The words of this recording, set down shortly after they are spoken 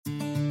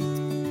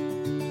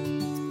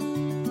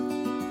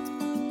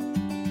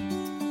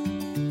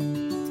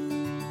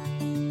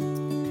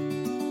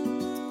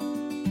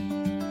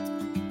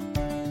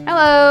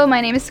Hello,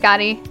 my name is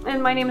Scotty.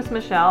 And my name is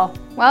Michelle.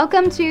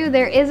 Welcome to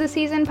There Is a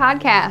Season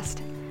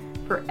podcast.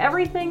 For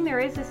everything there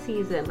is a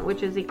season,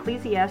 which is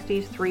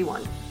Ecclesiastes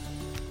 3:1.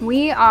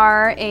 We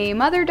are a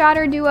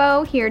mother-daughter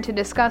duo here to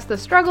discuss the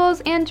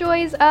struggles and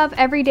joys of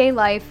everyday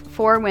life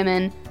for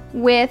women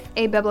with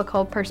a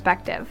biblical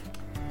perspective.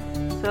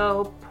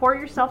 So pour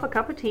yourself a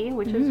cup of tea,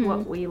 which is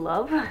what we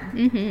love,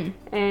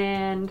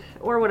 and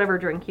or whatever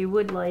drink you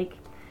would like,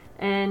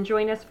 and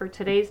join us for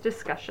today's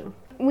discussion.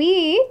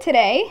 We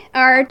today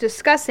are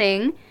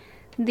discussing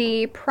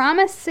the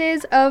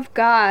promises of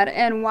God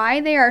and why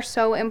they are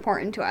so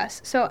important to us.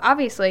 So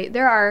obviously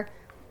there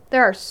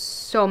are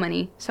so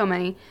many.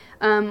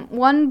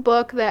 One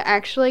book that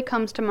actually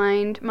comes to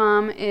mind,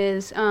 Mom,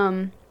 is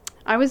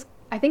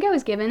I think I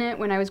was given it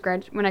when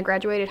I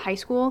graduated high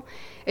school.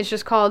 It's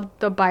just called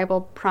the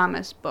Bible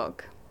Promise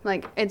Book.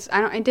 Like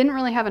I didn't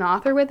really have an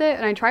author with it,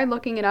 and I tried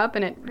looking it up,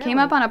 and it came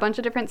up on a bunch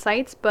of different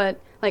sites, but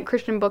like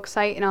Christian book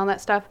site and all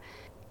that stuff.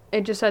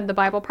 It just said the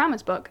Bible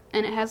Promise Book,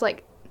 and it has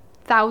like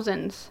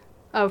thousands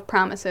of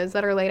promises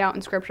that are laid out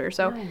in Scripture.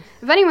 So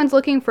if anyone's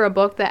looking for a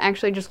book that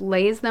actually just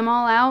lays them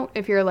all out,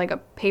 if you're like a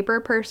paper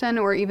person,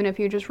 or even if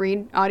you just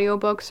read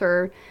audiobooks,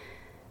 or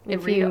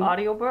if you read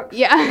audiobooks?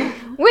 Yeah,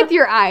 with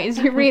your eyes,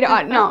 you read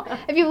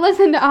if you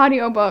listen to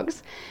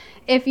audiobooks,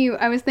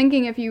 I was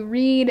thinking if you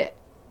read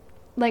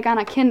like on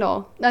a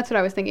Kindle, that's what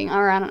I was thinking,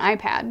 or on an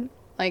iPad,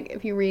 like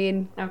if you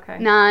read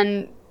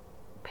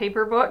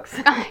paper books?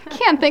 I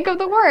can't think of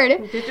the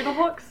word. Digital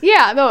books?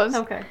 Yeah, those.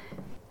 Okay.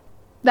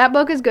 That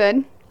book is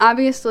good.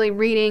 Obviously,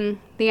 reading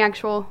the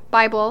actual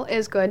Bible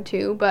is good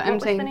too, but What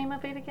was the name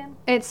of it again?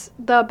 It's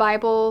the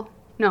Bible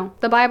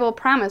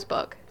Promise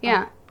Book.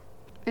 Yeah. Oh.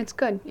 It's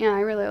good. Yeah,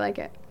 I really like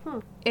it.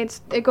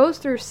 It goes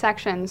through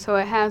sections, so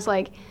it has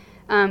like,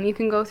 you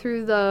can go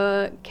through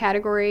the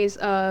categories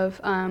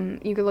of,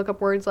 you can look up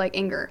words like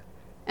anger,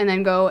 and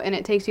then go, and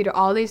it takes you to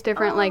all these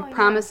different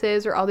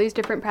promises or all these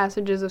different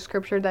passages of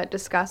Scripture that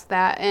discuss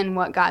that and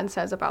what God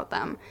says about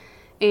them.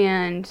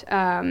 And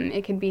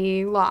it can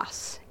be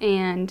loss,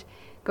 and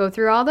go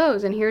through all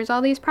those, and here's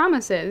all these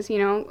promises,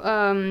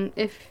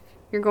 if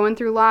you're going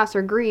through loss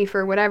or grief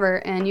or whatever,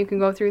 and you can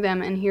go through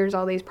them, and here's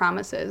all these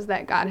promises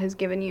that God has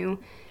given you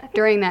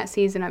during that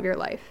season of your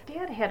life.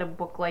 Dad had a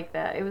book like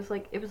that. It was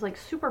like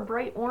super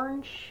bright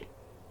orange,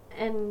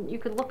 and you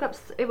could look up.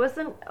 It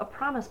wasn't a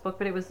promise book,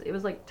 but it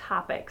was like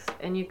topics,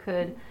 and you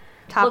could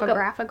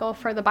topographical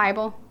for the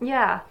Bible.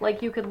 Yeah,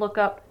 like you could look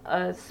up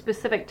a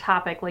specific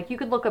topic. Like you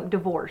could look up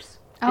divorce,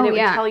 and it would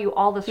tell you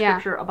all the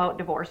Scripture about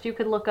divorce. You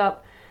could look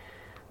up,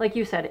 like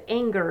you said,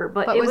 anger,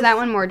 but was that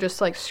one more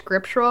just like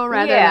scriptural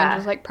rather than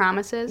just like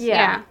promises?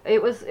 Yeah.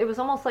 It was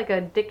almost like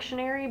a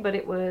dictionary,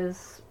 but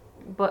with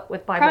Bible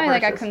probably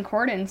verses. Like a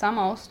concordance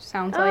almost,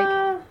 sounds like.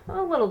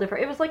 A little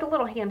different. It was like a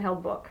little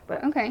handheld book,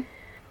 but okay.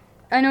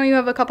 I know you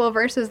have a couple of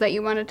verses that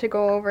you wanted to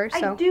go over,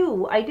 so.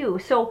 I do.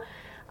 So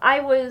I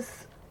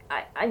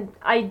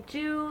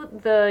do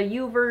the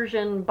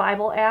YouVersion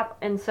Bible app,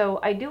 and so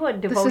I do a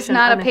devotion. This is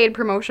not a paid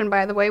promotion,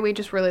 by the way. We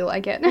just really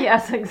like it.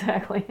 Yes,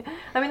 exactly.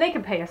 I mean, they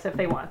can pay us if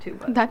they want to.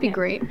 But, that'd be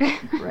great.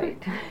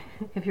 Right.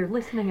 If you're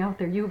listening out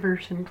there,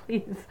 YouVersion,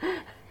 please.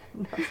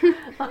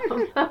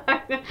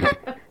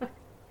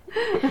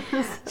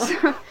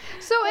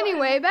 So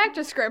anyway, back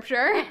to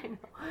Scripture.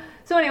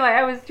 So anyway,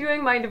 I was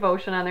doing my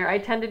devotion on there. I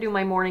tend to do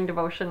my morning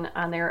devotion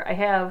on there. I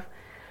have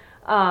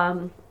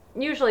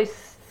usually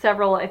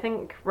several. I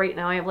think right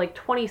now I have like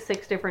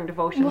 26 different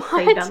devotions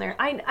saved on there.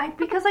 I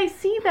because I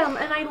see them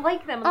and I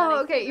like them.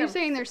 And okay. You're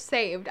saying they're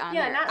saved on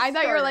there. Not I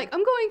thought you were like,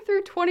 I'm going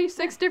through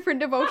 26 different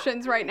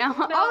devotions right now,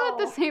 all at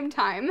the same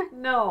time.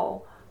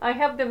 No, I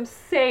have them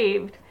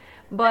saved.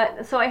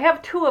 But so I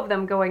have two of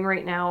them going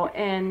right now,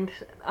 and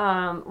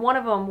one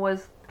of them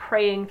was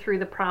praying through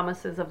the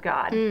promises of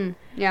God.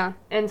 Yeah.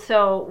 And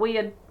so we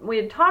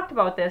had talked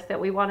about this, that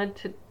we wanted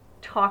to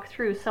talk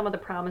through some of the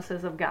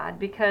promises of God,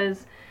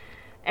 because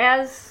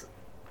as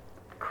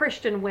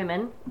Christian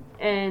women,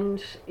 and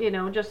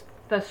just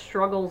the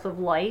struggles of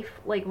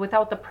life, like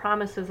without the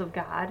promises of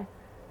God,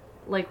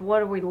 like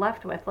what are we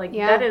left with? Like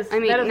that is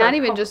not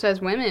even just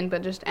as women,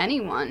 but just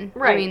anyone.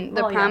 Right. I mean,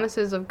 the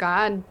promises of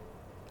God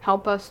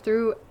help us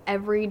through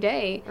every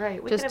day,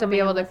 right? Just to be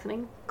able to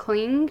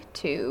cling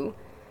to.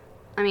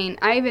 I mean,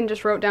 I even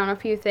just wrote down a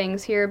few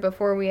things here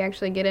before we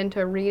actually get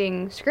into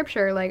reading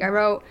Scripture. Like I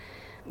wrote,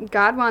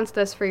 God wants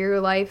this for your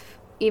life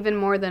even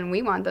more than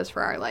we want this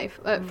for our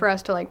life, for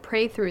us to like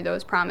pray through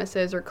those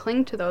promises or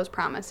cling to those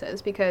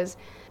promises. Because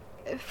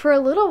for a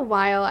little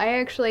while, I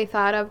actually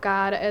thought of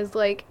God as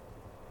like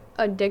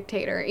a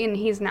dictator, and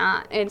he's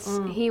not.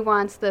 He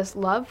wants this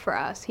love for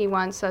us. He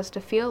wants us to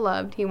feel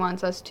loved. He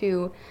wants us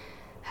to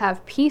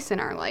have peace in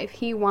our life.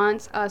 He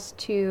wants us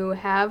to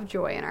have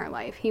joy in our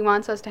life. He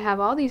wants us to have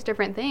all these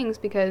different things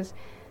because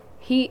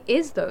he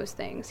is those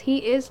things. He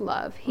is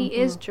love. He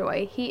is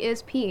joy. He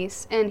is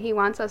peace. And he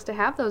wants us to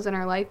have those in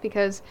our life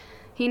because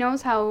he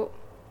knows how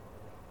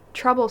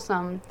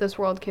troublesome this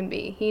world can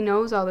be. He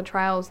knows all the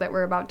trials that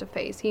we're about to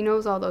face. He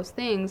knows all those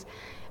things.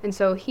 And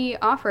so he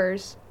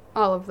offers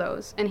all of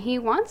those. And he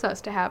wants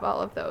us to have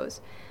all of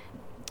those.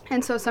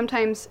 And so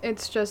sometimes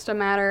it's just a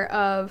matter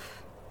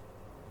of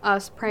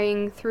us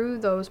praying through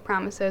those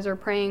promises or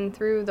praying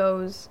through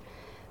those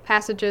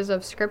passages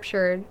of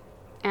Scripture,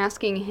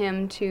 asking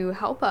Him to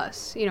help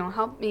us,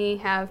 help me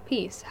have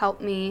peace,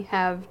 help me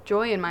have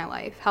joy in my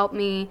life, help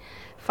me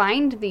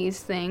find these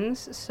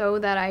things so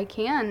that I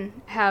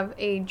can have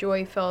a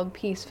joy-filled,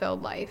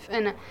 peace-filled life.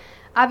 And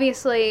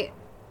obviously,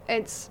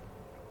 it's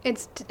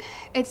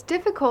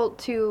difficult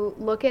to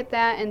look at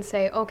that and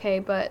say, okay,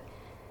 but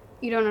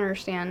you don't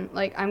understand.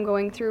 Like, I'm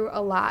going through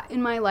a lot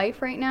in my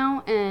life right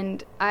now,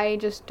 and I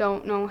just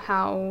don't know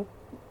how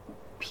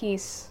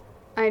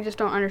I just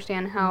don't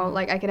understand how,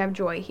 like, I could have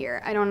joy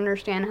here. I don't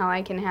understand how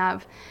I can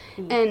have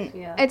peace, and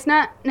it's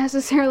not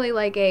necessarily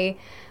like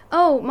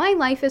my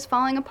life is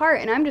falling apart,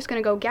 and I'm just going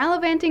to go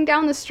gallivanting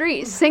down the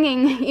street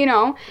singing,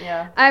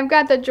 Yeah. I've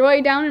got the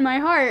joy down in my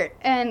heart.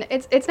 And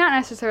it's not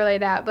necessarily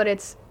that, but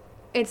it's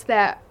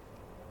that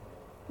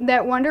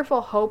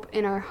wonderful hope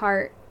in our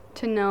heart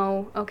to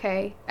know,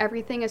 okay,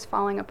 everything is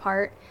falling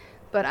apart,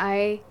 but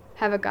I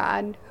have a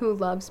God who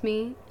loves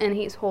me, and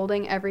He's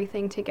holding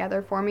everything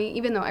together for me,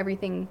 even though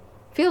everything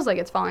feels like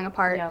it's falling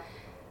apart. Yeah.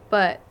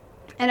 But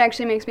it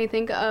actually makes me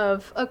think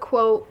of a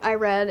quote I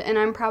read, and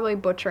I'm probably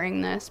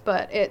butchering this,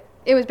 but it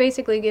was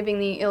basically giving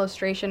the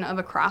illustration of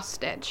a cross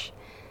stitch,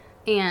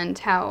 and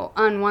how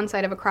on one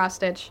side of a cross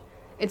stitch,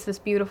 it's this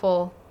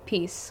beautiful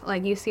piece.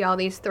 Like, you see all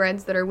these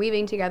threads that are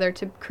weaving together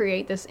to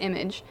create this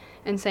image,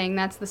 and saying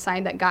that's the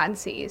side that God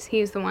sees.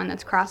 He's the one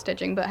that's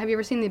cross-stitching. But have you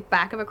ever seen the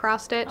back of a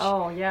cross-stitch?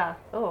 Oh, yeah.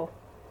 Oh.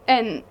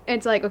 And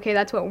it's like, okay,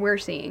 that's what we're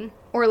seeing.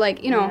 Or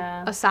like,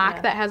 a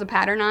sock that has a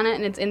pattern on it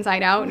and it's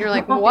inside out, and you're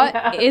like,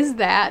 what is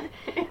that?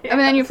 Yeah. And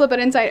then you flip it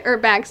inside or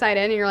backside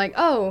in, and you're like,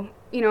 oh,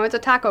 it's a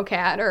taco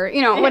cat, or,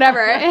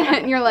 whatever.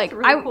 And you're like,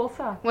 really cool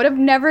sock. Would have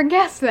never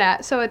guessed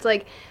that. So it's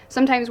like,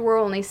 sometimes we're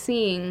only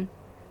seeing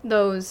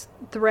those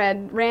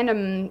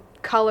random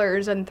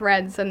colors and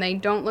threads, and they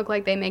don't look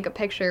like they make a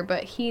picture,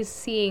 but He's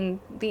seeing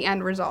the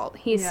end result.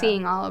 He's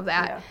seeing all of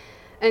that. Yeah.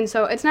 And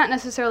so it's not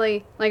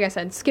necessarily, like I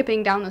said,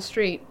 skipping down the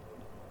street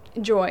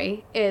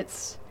joy.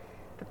 It's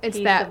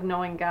peace that of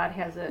knowing God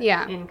has it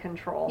in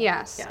control.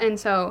 Yes. Yeah. And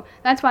so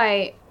that's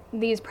why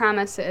these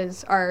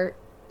promises are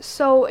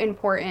so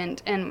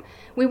important, and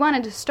we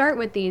wanted to start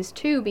with these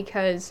too,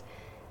 because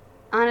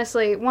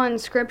honestly, one,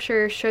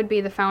 Scripture should be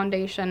the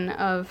foundation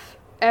of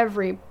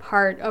every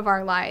part of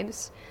our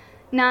lives.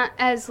 Not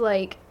as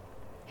like,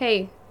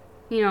 hey,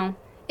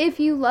 if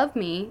you love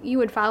me, you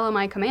would follow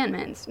my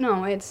commandments.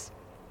 No, it's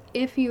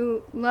if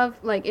you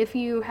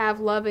have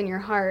love in your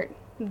heart,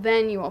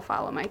 then you will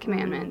follow my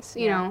commandments,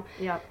 you know?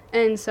 Yeah.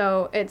 And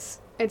so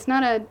it's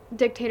not a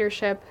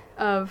dictatorship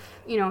of,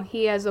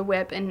 He has a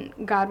whip and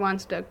God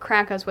wants to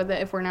crack us with it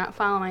if we're not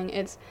following.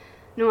 It's,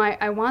 no,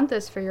 I want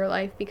this for your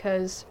life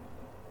because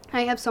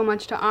I have so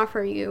much to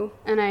offer you,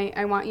 and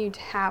I want you to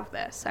have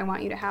this. I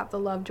want you to have the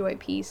love, joy,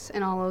 peace,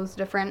 and all those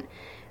different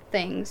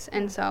things.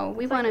 And so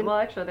we wanted... Well,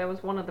 actually, that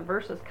was one of the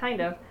verses,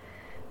 kind of,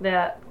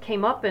 that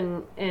came up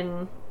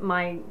in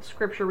my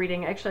scripture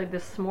reading, actually,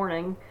 this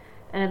morning,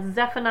 and it's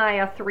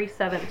Zephaniah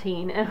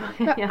 3:17.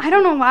 I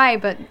don't know why,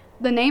 but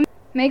the name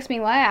makes me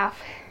laugh.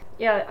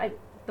 Yeah,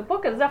 the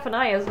book of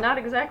Zephaniah is not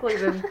exactly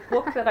the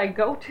book that I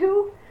go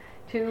to,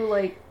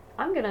 like,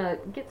 I'm going to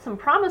get some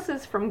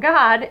promises from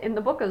God in the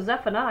book of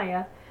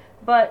Zephaniah.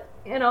 But,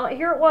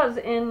 here it was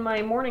in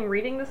my morning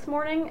reading this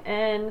morning,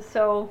 and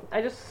so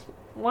I just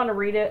want to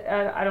read it.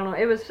 I don't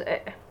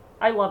know.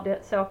 I loved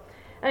it. So,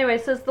 anyway,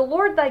 it says, "The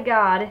Lord thy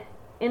God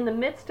in the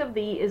midst of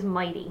thee is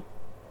mighty.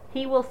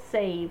 He will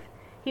save.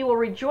 He will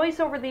rejoice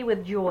over thee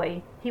with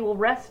joy. He will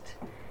rest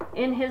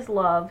in his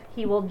love.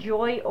 He will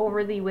joy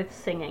over thee with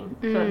singing."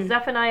 So it's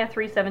Zephaniah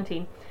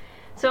 3:17.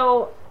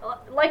 So,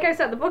 like I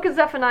said, the book of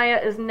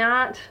Zephaniah is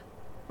not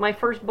my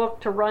first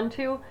book to run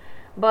to,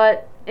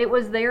 but it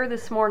was there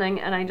this morning,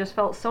 and I just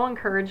felt so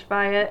encouraged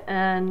by it,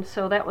 and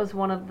so that was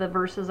one of the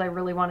verses I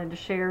really wanted to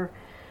share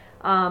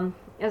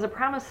as a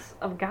promise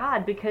of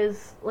God,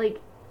 because, like,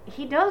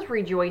 He does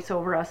rejoice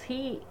over us.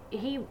 He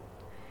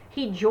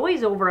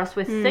joys over us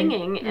with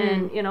singing,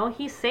 and,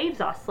 He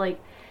saves us. Like,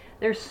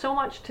 there's so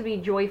much to be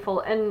joyful,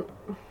 and...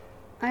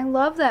 I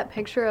love that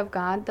picture of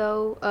God,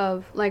 though,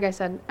 of, like I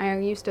said, I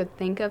used to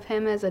think of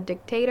Him as a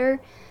dictator,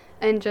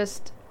 and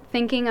just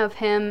thinking of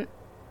Him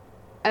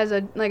as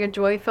a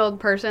joy-filled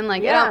person,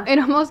 like, it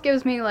almost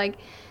gives me, like,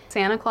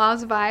 Santa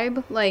Claus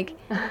vibe, like,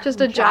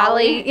 just a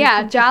jolly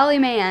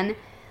man.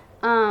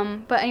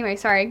 But anyway,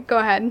 sorry, go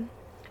ahead.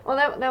 Well,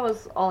 that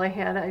was all I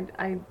had.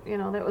 I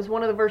that was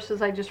one of the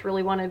verses I just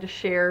really wanted to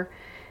share.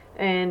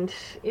 And,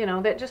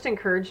 that just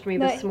encouraged me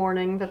this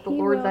morning, that the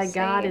Lord thy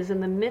God is in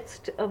the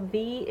midst of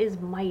thee is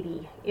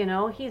mighty.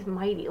 He's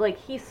mighty. Like,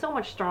 He's so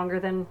much stronger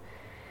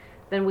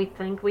than we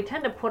think. We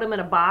tend to put Him in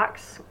a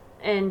box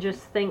and just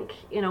think,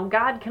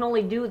 God can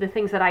only do the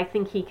things that I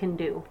think He can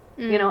do.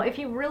 If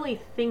you really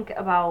think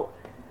about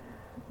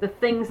the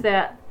things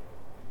that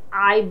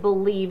I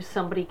believe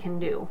somebody can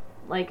do.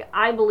 Like,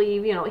 I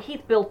believe, He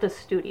built this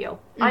studio.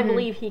 I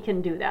believe He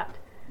can do that.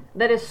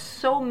 That is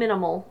so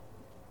minimal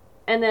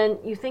And then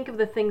you think of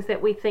the things that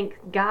we think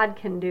God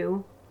can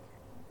do,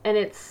 and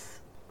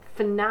it's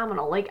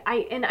phenomenal. Like,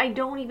 I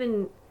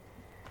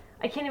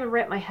can't even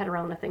wrap my head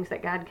around the things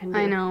that God can do.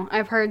 I know.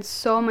 I've heard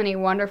so many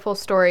wonderful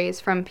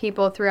stories from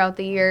people throughout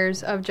the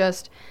years of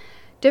just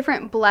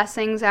different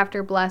blessings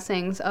after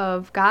blessings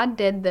of God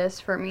did this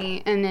for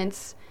me. And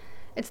it's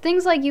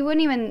things like you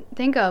wouldn't even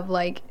think of.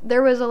 Like,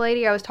 there was a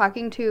lady I was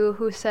talking to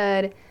who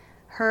said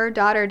her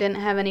daughter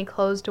didn't have any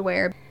clothes to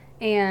wear,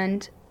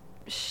 and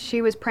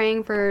she was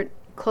praying for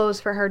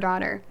clothes for her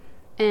daughter.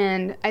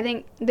 And I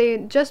think they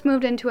just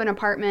moved into an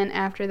apartment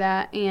after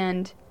that,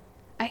 and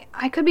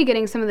I could be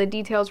getting some of the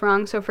details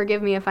wrong, so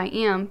forgive me if I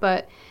am,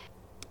 but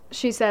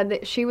she said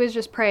that she was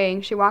just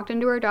praying. She walked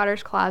into her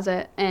daughter's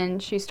closet,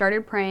 and she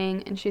started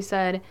praying, and she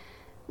said,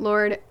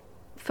 Lord,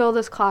 fill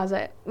this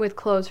closet with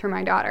clothes for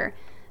my daughter.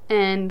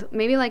 And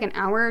maybe like an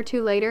hour or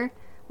two later,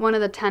 one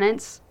of the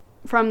tenants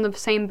from the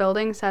same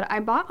building said, I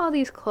bought all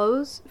these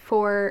clothes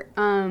for,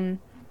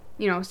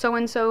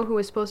 so-and-so who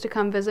was supposed to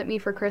come visit me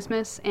for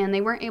Christmas, and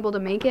they weren't able to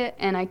make it,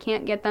 and I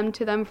can't get them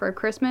to them for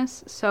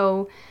Christmas,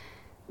 so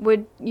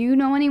would you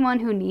know anyone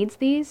who needs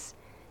these?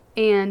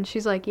 And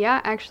she's like, yeah,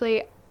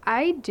 actually,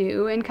 I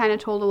do, and kind of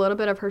told a little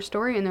bit of her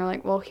story, and they're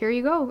like, well, here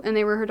you go. And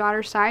they were her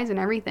daughter's size and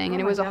everything, and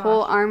it was a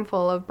whole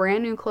armful of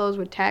brand new clothes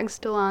with tags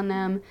still on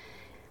them.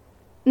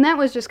 And that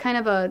was just kind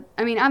of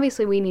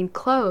obviously we need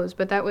clothes,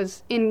 but that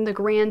was in the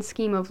grand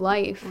scheme of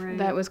life. Right.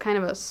 That was kind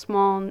of a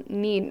small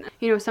need.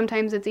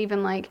 Sometimes it's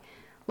even like,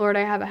 Lord,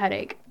 I have a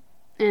headache,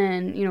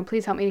 and,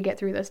 please help me to get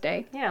through this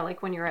day. Yeah,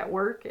 like when you're at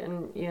work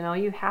and,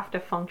 you have to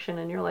function,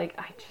 and you're like,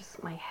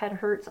 my head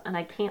hurts and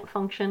I can't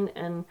function,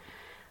 and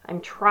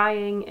I'm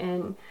trying,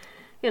 and,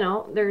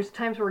 there's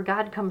times where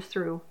God comes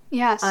through.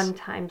 Yes. On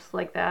times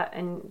like that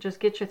and just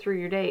gets you through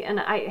your day.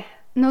 And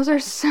those are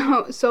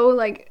so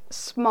like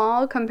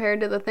small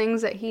compared to the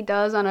things that he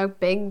does on a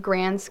big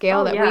grand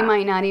scale we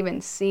might not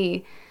even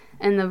see.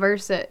 And the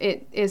verse that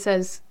it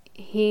says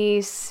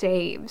he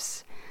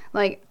saves.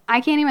 Like,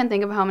 I can't even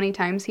think of how many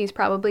times he's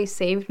probably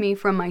saved me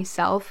from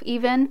myself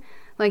even.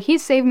 Like,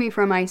 he's saved me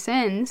from my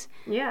sins.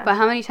 Yeah. But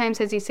how many times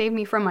has he saved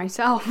me from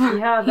myself?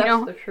 Yeah,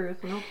 that's the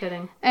truth. No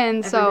kidding.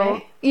 And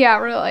yeah,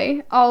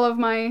 really. All of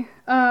my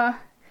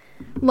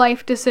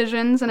life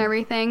decisions and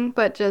everything.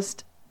 But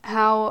just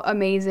how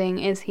amazing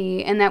is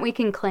he? And that we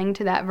can cling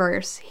to that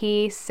verse.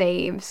 He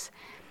saves.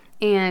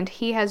 And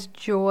he has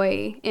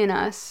joy in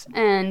us.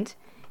 And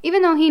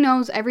even though he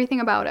knows everything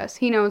about us,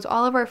 he knows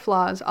all of our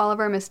flaws, all of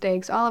our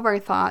mistakes, all of our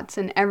thoughts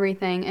and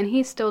everything, and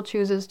he still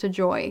chooses to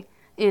joy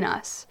in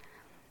us.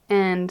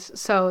 And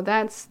so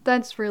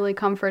that's really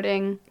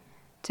comforting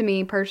to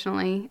me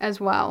personally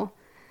as well.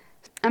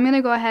 I'm going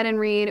to go ahead and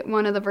read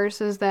one of the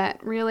verses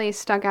that really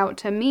stuck out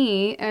to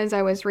me as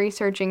I was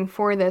researching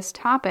for this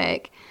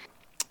topic.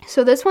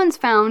 So this one's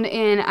found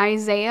in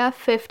Isaiah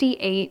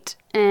 58,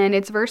 and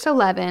it's verse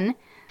 11.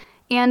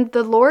 And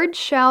the Lord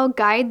shall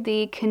guide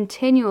thee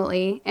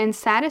continually, and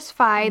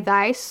satisfy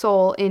thy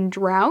soul in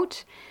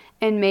drought,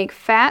 and make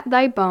fat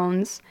thy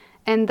bones,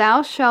 and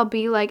thou shalt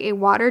be like a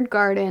watered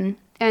garden,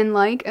 and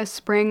like a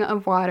spring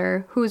of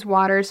water, whose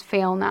waters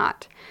fail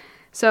not.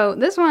 So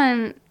this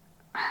one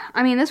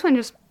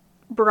just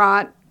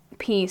brought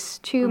peace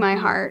to my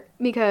heart,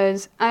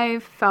 because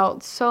I've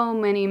felt so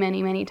many,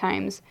 many, many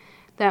times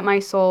that my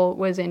soul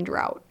was in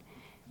drought.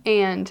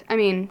 And,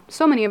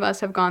 so many of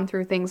us have gone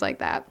through things like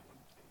that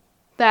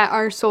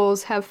our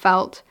souls have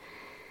felt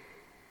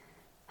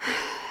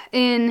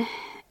in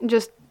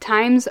just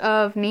times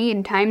of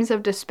need, times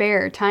of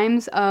despair,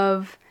 times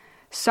of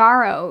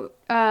sorrow,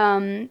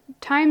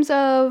 times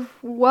of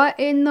what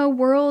in the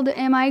world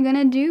am I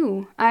gonna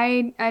do?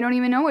 I don't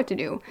even know what to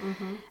do.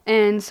 Mm-hmm.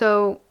 And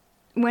so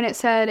when it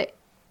said,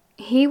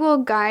 he will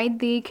guide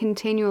thee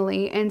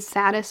continually and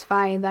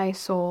satisfy thy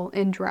soul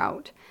in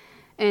drought.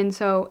 And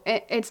so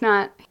it's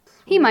not,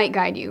 he might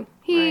guide you.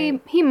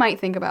 He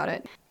might think about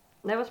it.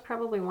 That was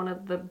probably one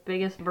of the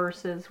biggest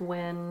verses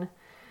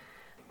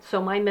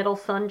so my middle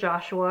son,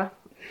 Joshua,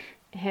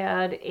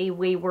 had a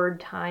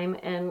wayward time,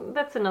 and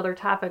that's another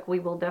topic we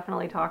will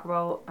definitely talk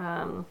about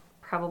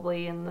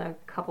probably in the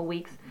couple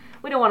weeks.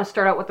 We don't want to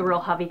start out with the real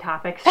heavy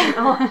topics,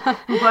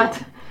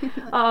 but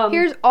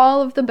here's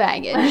all of the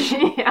baggage.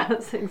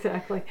 Yes,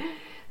 exactly.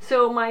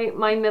 So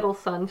my middle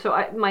son,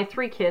 my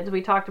three kids,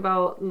 we talked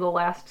about in the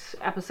last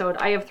episode.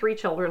 I have three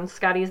children.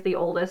 Scotty's the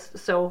oldest,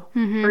 so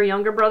her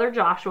younger brother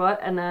Joshua,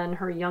 and then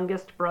her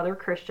youngest brother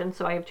Christian.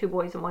 So I have two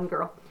boys and one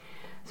girl.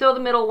 So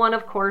the middle one,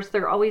 of course,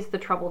 they're always the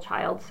trouble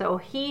child. So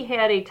he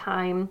had a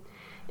time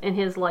in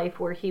his life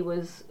where he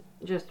was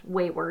just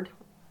wayward,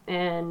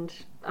 and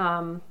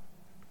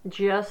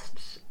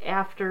just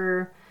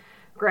after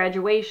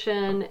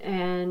graduation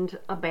and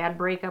a bad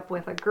breakup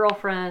with a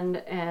girlfriend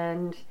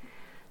and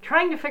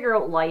trying to figure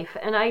out life.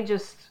 And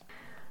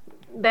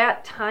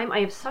that time, I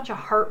have such a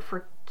heart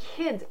for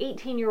kids,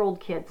 18-year-old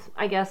kids,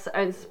 I guess,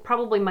 is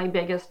probably my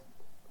biggest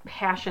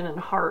passion and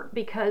heart,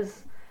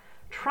 because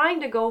trying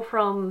to go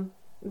from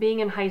being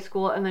in high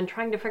school and then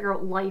trying to figure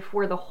out life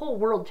where the whole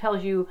world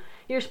tells you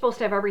you're supposed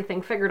to have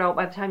everything figured out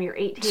by the time you're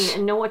 18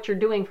 and know what you're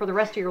doing for the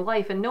rest of your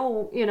life and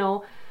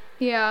know,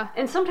 Yeah.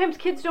 And sometimes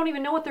kids don't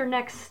even know what their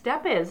next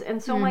step is.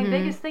 And so my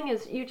biggest thing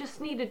is you just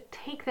need to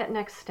take that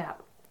next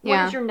step.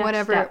 What is your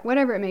next step?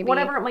 Whatever it may be.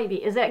 Whatever it might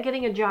be. Is that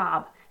getting a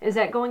job? Is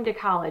that going to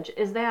college?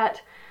 Is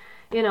that,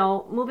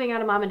 moving out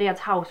of mom and dad's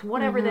house?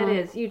 Whatever that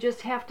is, you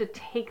just have to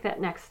take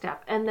that next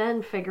step and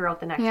then figure out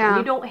the next one.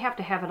 You don't have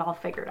to have it all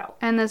figured out.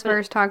 And this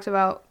verse talks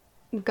about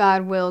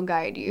God will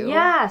guide you.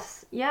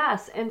 Yes.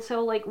 And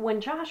so, like, when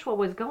Joshua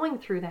was going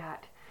through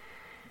that,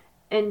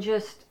 and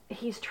just,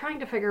 he's trying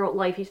to figure out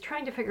life. He's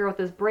trying to figure out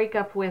this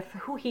breakup with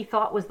who he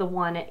thought was the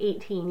one at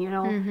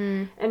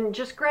 18, and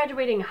just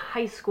graduating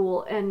high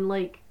school. And,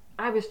 like,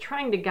 I was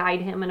trying to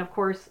guide him. And, of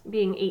course,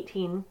 being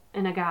 18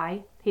 and a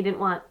guy, he didn't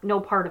want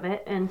no part of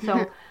it. And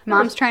so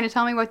Mom's trying to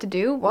tell me what to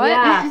do? What?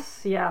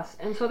 Yes.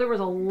 And so there was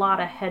a lot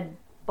of head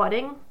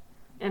butting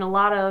and a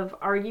lot of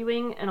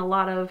arguing and a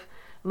lot of,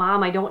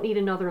 Mom, I don't need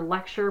another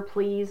lecture,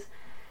 please.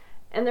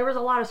 And there was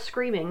a lot of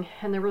screaming,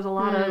 and there was a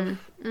lot of,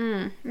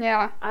 I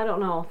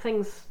don't know,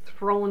 things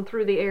thrown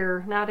through the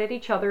air, not at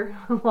each other,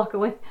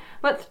 luckily,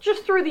 but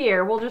just through the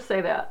air, we'll just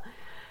say that.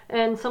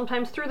 And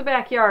sometimes through the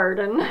backyard,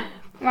 and...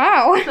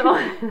 Wow.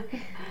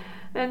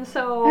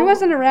 So... I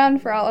wasn't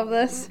around for all of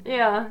this.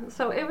 Yeah,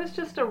 so it was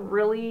just a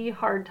really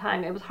hard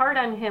time. It was hard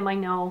on him, I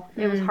know.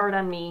 It was hard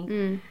on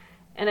me.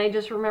 And I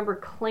just remember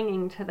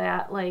clinging to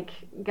that, like,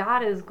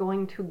 God is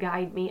going to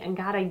guide me, and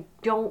God, I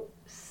don't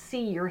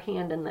see your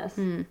hand in this.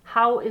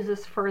 How is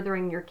this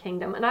furthering your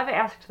kingdom? And I've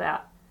asked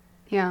that.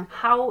 Yeah.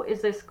 How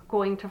is this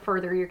going to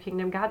further your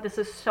kingdom? God, this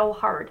is so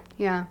hard.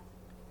 Yeah.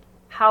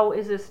 How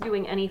is this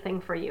doing anything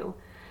for you?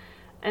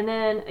 And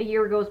then a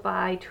year goes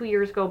by, 2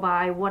 years go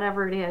by,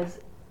 whatever it is,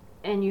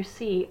 and you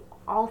see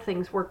all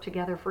things work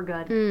together for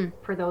good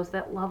for those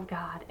that love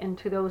God and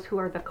to those who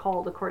are the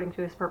called according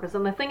to his purpose.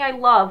 And the thing I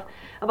love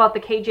about the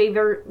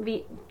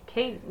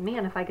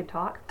if I could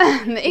talk.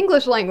 The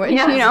English language,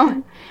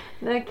 The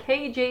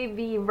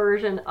KJV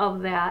version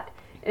of that,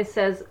 it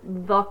says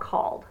the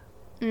called.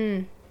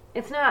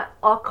 It's not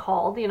a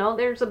called,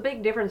 there's a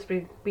big difference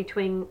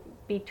between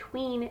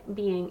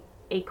being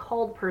a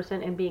called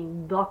person and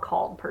being the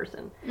called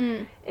person.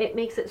 It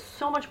makes it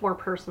so much more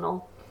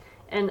personal.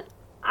 And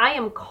I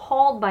am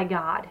called by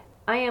God.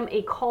 I am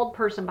a called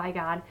person by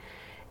God.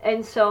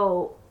 And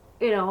so,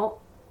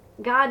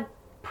 God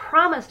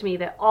promised me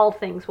that all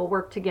things will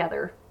work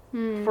together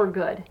for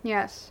good.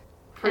 Yes.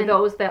 For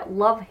those that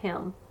love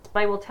him.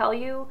 I will tell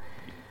you,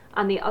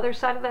 on the other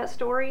side of that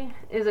story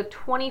is a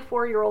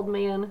 24-year-old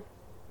man,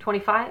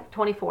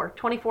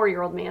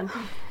 24-year-old man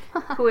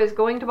who is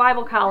going to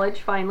Bible college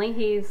finally.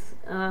 He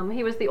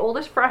was the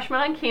oldest freshman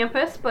on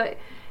campus, but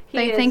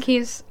they think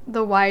he's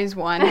the wise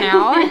one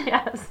now.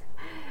 Yes.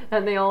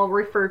 And they all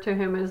refer to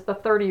him as the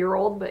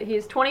 30-year-old, but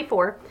he's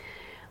 24.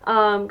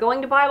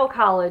 Going to Bible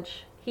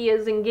college. He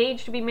is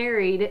engaged to be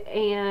married,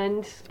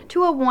 and...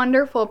 to a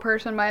wonderful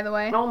person, by the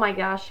way. Oh my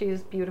gosh, she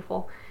is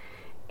beautiful.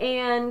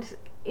 And,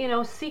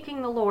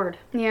 seeking the Lord.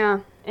 Yeah.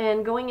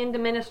 And going into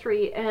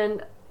ministry,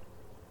 and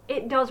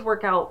it does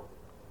work out.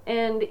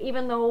 And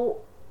even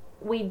though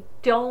we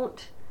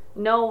don't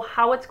know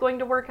how it's going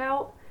to work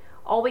out,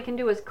 all we can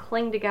do is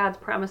cling to God's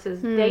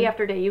promises day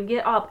after day. You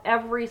get up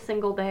every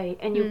single day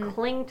and you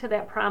cling to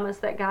that promise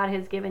that God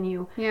has given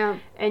you. Yeah.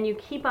 And you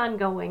keep on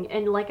going.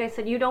 And like I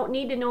said, you don't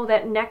need to know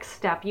that next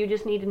step. You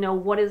just need to know,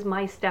 what is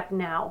my step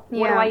now? Yeah.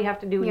 What do I have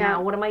to do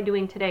now? What am I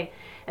doing today?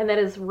 And that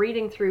is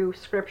reading through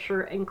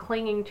Scripture and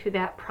clinging to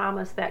that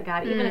promise that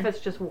God, even if it's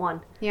just one.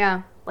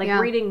 Yeah. Like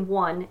reading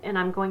one, and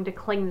I'm going to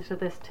cling to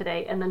this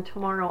today. And then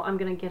tomorrow I'm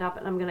going to get up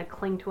and I'm going to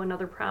cling to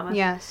another promise.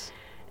 Yes.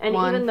 And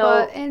one even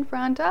though foot in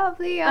front of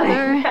the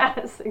other.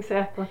 Yes,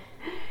 exactly.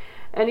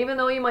 And even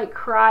though you might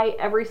cry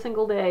every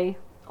single day,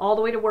 all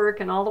the way to work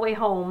and all the way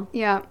home.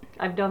 Yeah.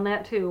 I've done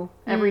that too,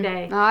 every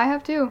day. I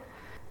have too.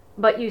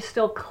 But you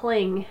still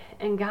cling,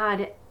 and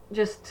God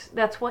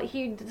that's what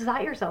he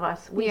desires of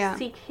us. We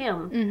seek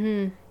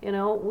him.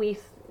 We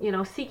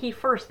seek ye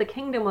first the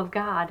kingdom of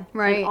God.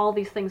 Right. And all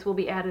these things will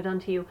be added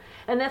unto you.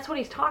 And that's what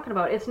he's talking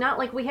about. It's not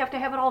like we have to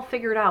have it all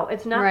figured out.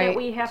 It's not that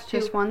we have to.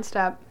 It's just one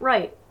step.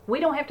 Right. We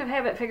don't have to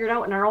have it figured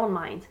out in our own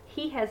minds.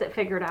 He has it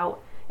figured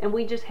out, and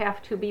we just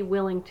have to be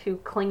willing to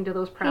cling to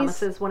those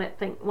promises when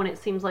it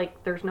seems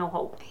like there's no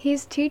hope.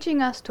 He's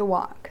teaching us to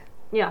walk.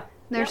 Yeah.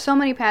 There's so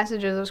many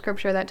passages of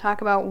Scripture that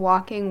talk about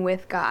walking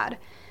with God.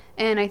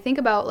 And I think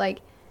about, like,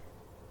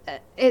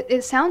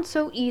 it sounds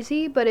so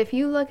easy, but if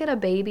you look at a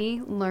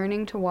baby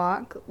learning to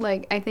walk,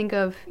 like, I think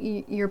of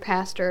your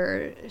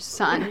pastor's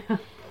son.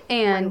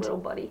 And my little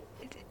buddy.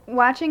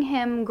 Watching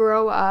him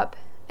grow up,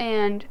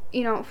 and,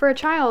 for a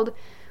child,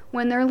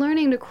 when they're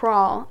learning to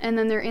crawl, and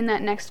then they're in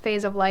that next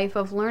phase of life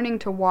of learning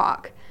to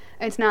walk,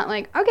 it's not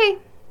like, okay,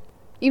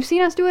 you've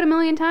seen us do it a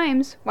million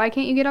times, why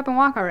can't you get up and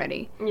walk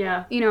already?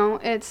 Yeah.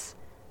 It's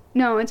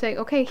like,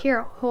 okay,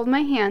 here, hold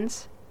my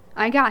hands,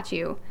 I got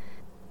you.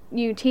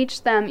 you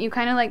teach them, you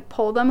kind of like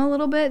pull them a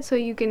little bit so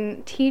you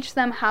can teach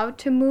them how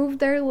to move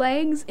their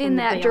legs in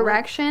that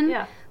direction.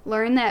 Yeah.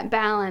 Learn that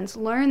balance,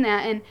 learn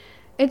that, and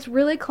it's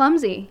really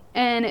clumsy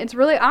and it's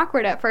really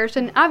awkward at first.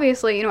 And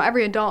obviously, you know,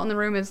 every adult in the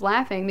room is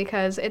laughing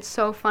because it's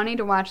so funny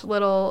to watch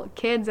little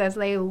kids as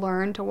they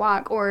learn to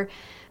walk, or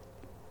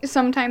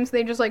sometimes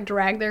they just like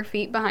drag their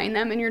feet behind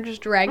them and you're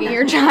just dragging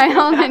your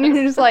child and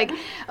you're just like,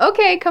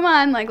 okay, come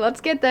on, like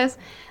let's get this.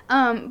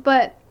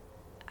 But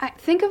I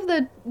think of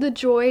the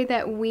joy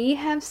that we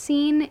have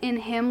seen in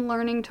him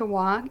learning to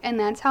walk, and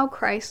that's how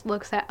Christ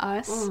looks at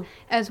us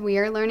as we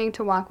are learning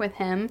to walk with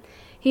him.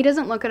 He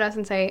doesn't look at us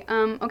and say,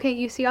 okay,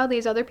 you see all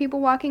these other people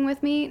walking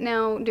with me?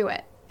 Now do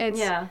it.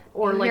 It's,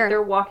 or like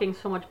they're walking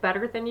so much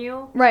better than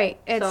you. Right.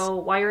 So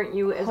why aren't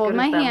you as hold good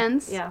my as them?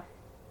 hands,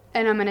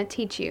 and I'm going to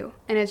teach you.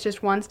 And it's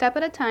just one step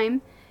at a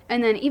time.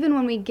 And then even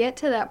when we get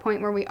to that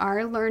point where we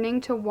are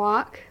learning to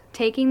walk,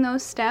 taking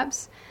those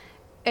steps,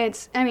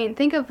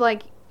 think of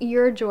like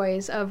your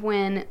joys of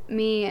when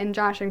me and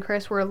Josh and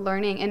Chris were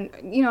learning.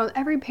 And, you know,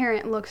 every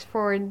parent looks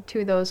forward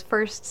to those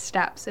first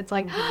steps. It's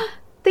like,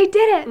 they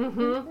did it.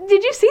 Mm-hmm.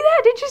 Did you see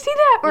that? Did you see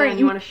that? Or and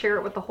you want to share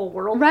it with the whole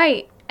world.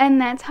 Right.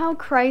 And that's how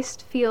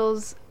Christ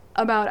feels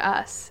about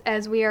us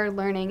as we are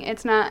learning.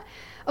 It's not,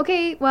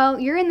 okay, well,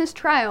 you're in this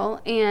trial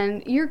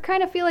and you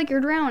kind of feel like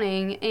you're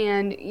drowning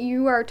and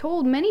you are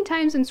told many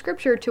times in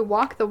Scripture to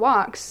walk the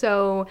walk,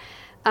 so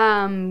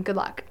good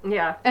luck.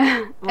 Yeah.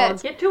 Well,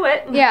 get to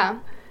it. Yeah.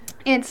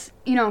 It's,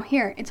 you know,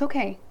 here, it's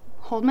okay.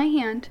 Hold my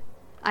hand.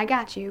 I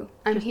got you.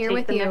 I'm here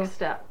with you. Just take the next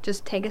step.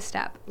 Just take a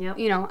step. Yep.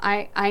 You know,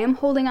 I am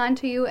holding on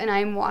to you and I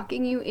am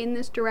walking you in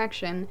this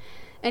direction.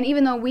 And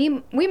even though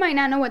we might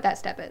not know what that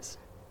step is,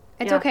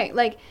 it's okay.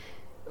 Like,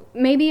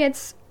 maybe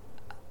it's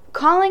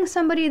calling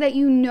somebody that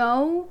you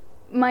know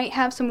might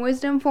have some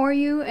wisdom for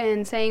you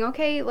and saying,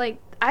 okay, like,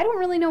 I don't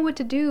really know what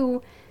to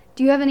do.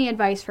 Do you have any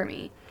advice for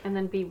me? And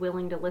then be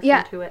willing to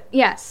listen to it.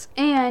 Yes.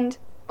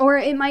 Or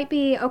it might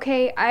be,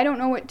 okay, I don't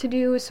know what to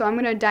do, so I'm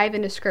going to dive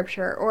into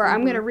Scripture. Or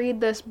I'm going to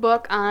read this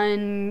book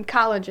on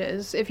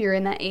colleges, if you're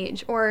in that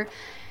age. Or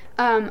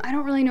I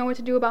don't really know what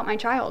to do about my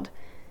child.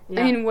 Yeah.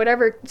 I mean,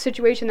 whatever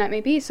situation that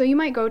may be. So you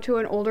might go to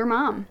an older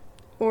mom.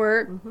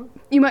 Or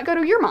you might go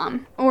to your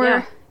mom.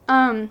 Or,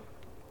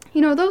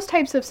 you know, those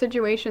types of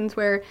situations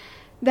where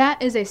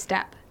that is a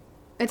step.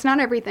 It's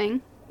not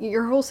everything.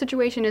 Your whole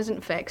situation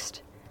isn't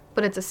fixed,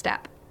 but it's a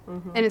step.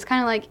 And it's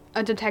kind of like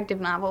a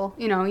detective novel.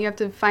 You know, you have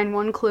to find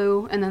one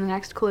clue, and then the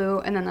next clue,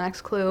 and then the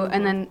next clue,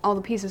 and then all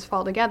the pieces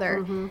fall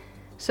together.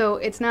 So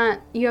it's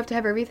not, you have to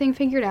have everything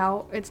figured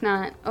out. It's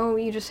not, oh,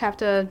 you just have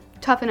to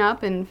toughen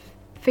up and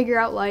figure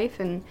out life,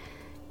 and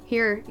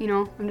here, you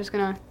know, I'm just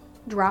going to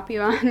drop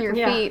you on your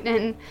feet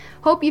and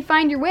hope you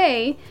find your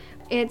way.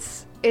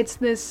 It's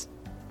this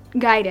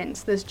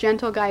guidance, this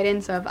gentle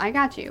guidance of, I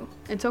got you.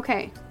 It's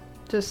okay.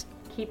 Just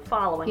keep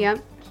following.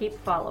 Yep. Keep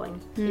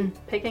following.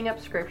 Keep picking up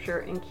Scripture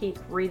and keep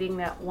reading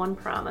that one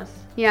promise.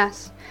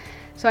 Yes.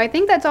 So I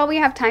think that's all we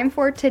have time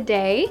for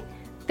today.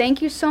 Thank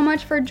you so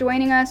much for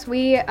joining us.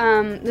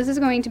 This is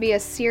going to be a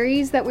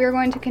series that we're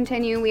going to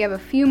continue. We have a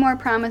few more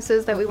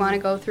promises that we want to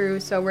go through,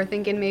 so we're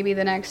thinking maybe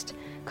the next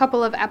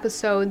couple of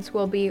episodes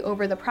will be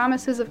over the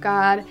promises of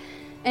God.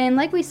 And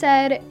like we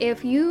said,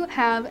 if you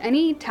have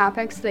any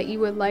topics that you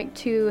would like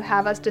to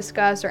have us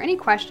discuss or any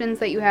questions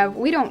that you have,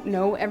 we don't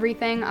know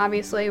everything,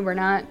 obviously. We're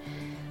not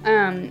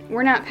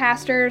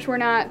pastors, we're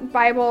not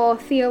Bible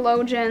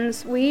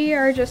theologians. We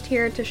are just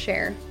here to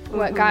share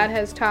what God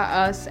has taught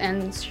us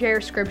and share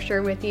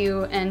Scripture with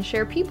you and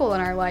share people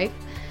in our life,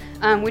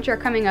 which are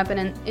coming up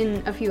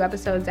in a few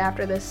episodes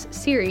after this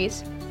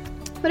series.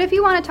 But if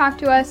you want to talk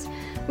to us,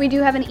 we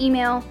do have an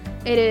email.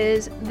 It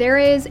is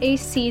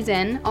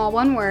thereisaseason, all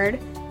one word,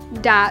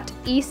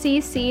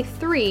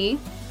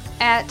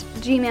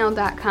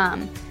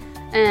 .ecc3@gmail.com.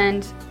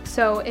 And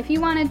so if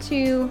you wanted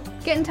to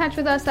get in touch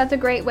with us, that's a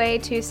great way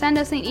to send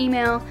us an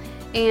email,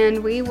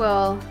 and we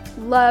will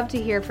love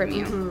to hear from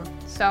you.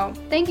 So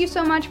thank you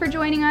so much for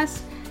joining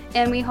us,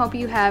 and we hope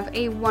you have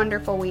a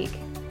wonderful week.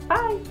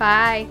 Bye.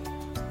 Bye.